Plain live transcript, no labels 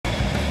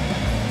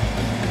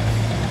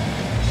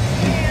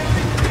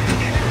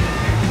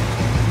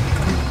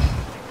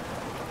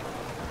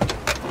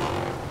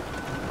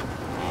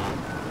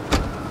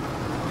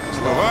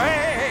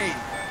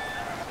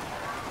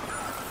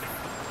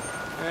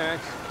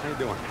How you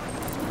doing?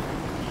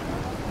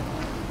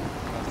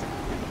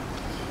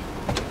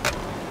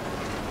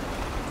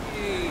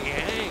 Hey,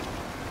 Hank.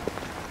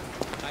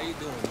 How you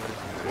doing, man?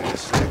 Hey,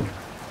 sick.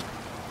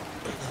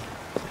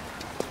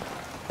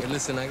 Hey,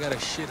 listen, I got a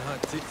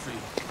shit-hot tip for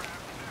you.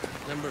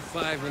 Number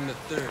 5 in the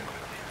 3rd.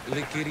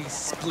 Lickety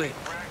split.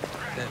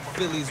 That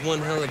Philly's one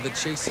hell of a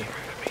chaser.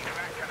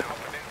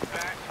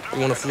 You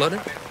want a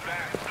flutter?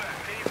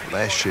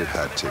 Last shit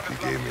hot tip you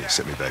gave me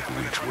sent me back a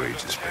week's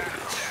wages, baby.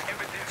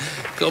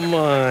 Come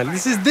on,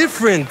 this is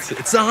different.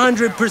 It's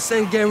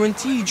 100%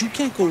 guaranteed. You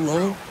can't go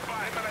wrong.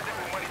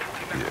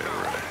 Yeah,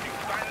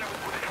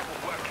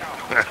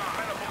 right.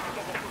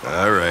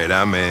 All right,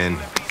 I'm in.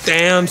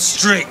 Damn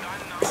straight.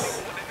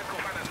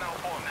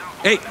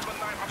 Hey,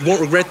 you won't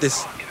regret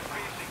this.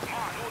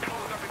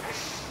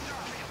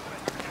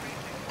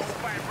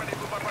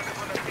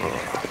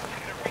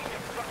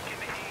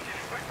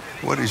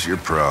 What is your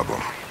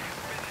problem?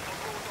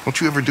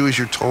 Don't you ever do as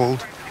you're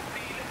told?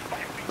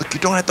 Look, you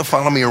don't have to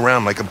follow me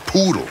around like a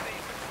poodle.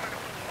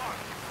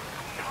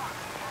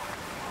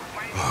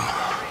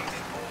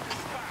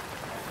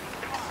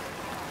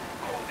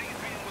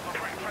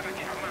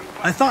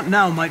 I thought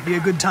now might be a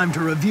good time to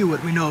review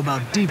what we know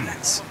about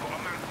deviants.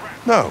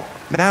 No,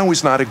 now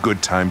is not a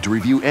good time to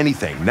review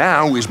anything.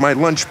 Now is my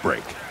lunch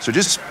break. So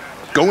just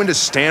go into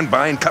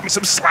standby and cut me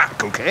some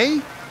slack,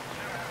 okay?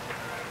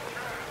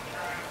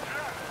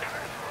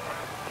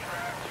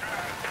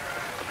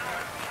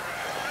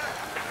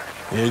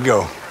 Here you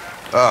go.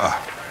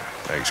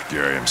 Thanks,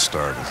 Gary. I'm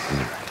starving.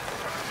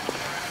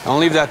 Don't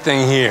leave that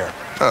thing here.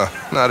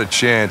 Not a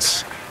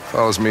chance.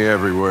 Follows me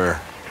everywhere.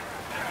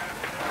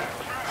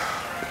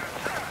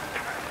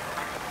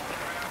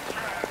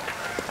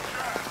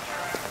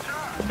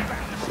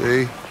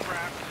 See?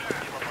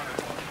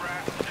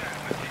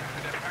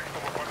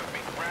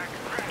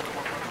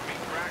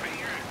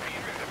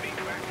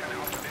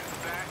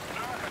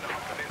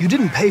 You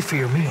didn't pay for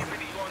your meal.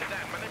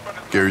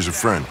 Gary's a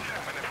friend.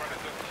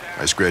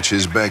 I scratch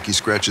his back, he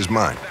scratches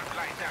mine.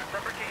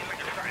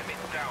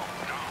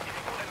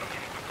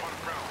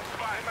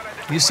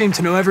 You seem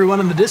to know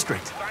everyone in the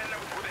district.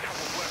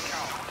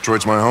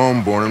 Detroit's my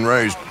home, born and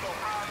raised.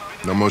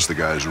 Know most of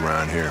the guys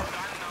around here.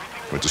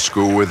 Went to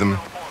school with them,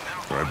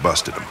 or I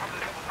busted them.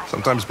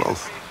 Sometimes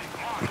both.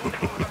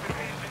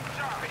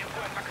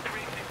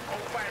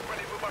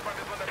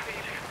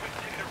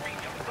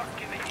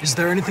 Is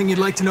there anything you'd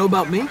like to know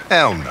about me?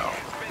 Hell no.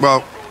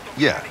 Well,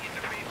 yeah.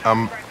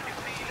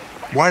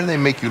 Why do they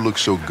make you look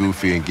so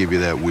goofy and give you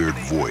that weird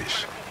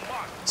voice?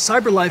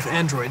 CyberLife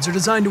androids are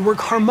designed to work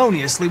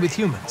harmoniously with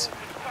humans.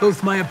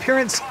 Both my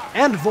appearance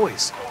and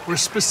voice were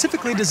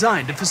specifically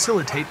designed to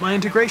facilitate my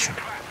integration.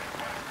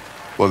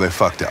 Well, they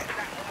fucked up.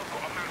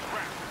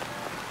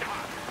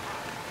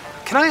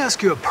 Can I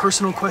ask you a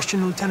personal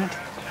question, Lieutenant?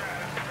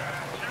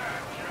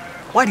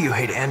 Why do you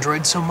hate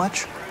androids so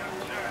much?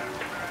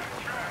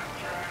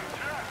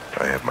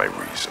 I have my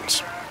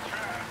reasons.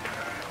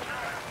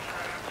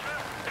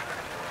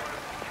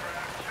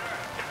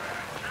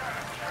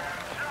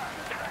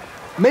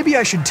 Maybe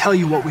I should tell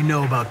you what we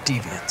know about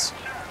deviants.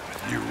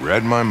 You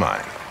read my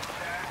mind.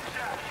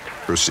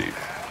 Proceed.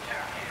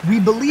 We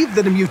believe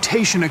that a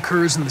mutation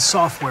occurs in the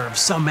software of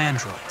some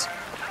androids,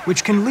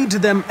 which can lead to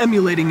them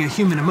emulating a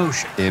human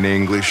emotion. In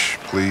English,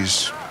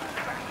 please.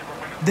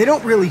 They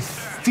don't really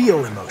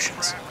feel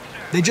emotions.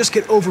 They just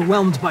get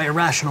overwhelmed by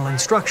irrational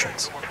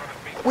instructions,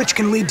 which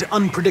can lead to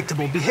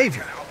unpredictable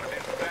behavior.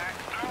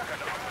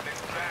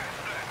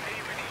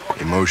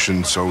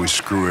 Emotions always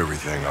screw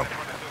everything up.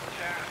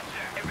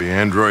 The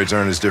androids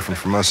aren't as different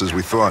from us as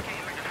we thought.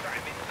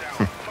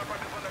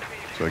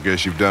 So I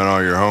guess you've done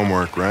all your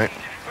homework, right?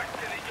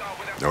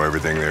 Know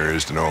everything there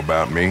is to know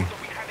about me?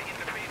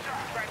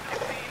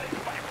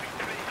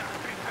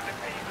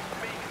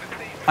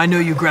 I know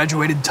you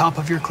graduated top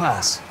of your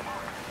class.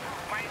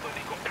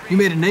 You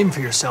made a name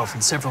for yourself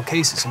in several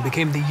cases and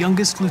became the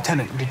youngest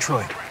lieutenant in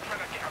Detroit.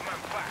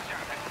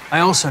 I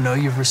also know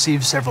you've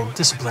received several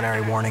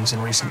disciplinary warnings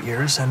in recent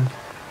years, and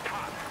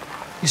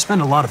you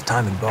spend a lot of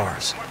time in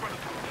bars.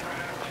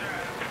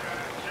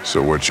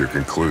 So what's your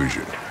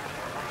conclusion?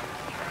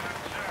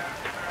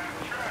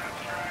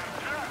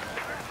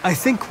 I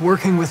think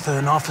working with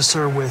an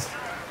officer with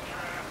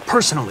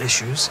personal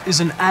issues is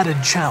an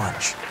added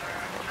challenge.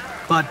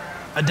 But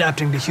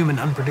adapting to human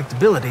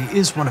unpredictability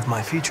is one of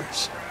my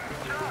features.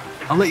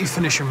 I'll let you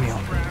finish your meal.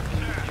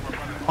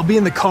 I'll be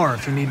in the car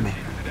if you need me.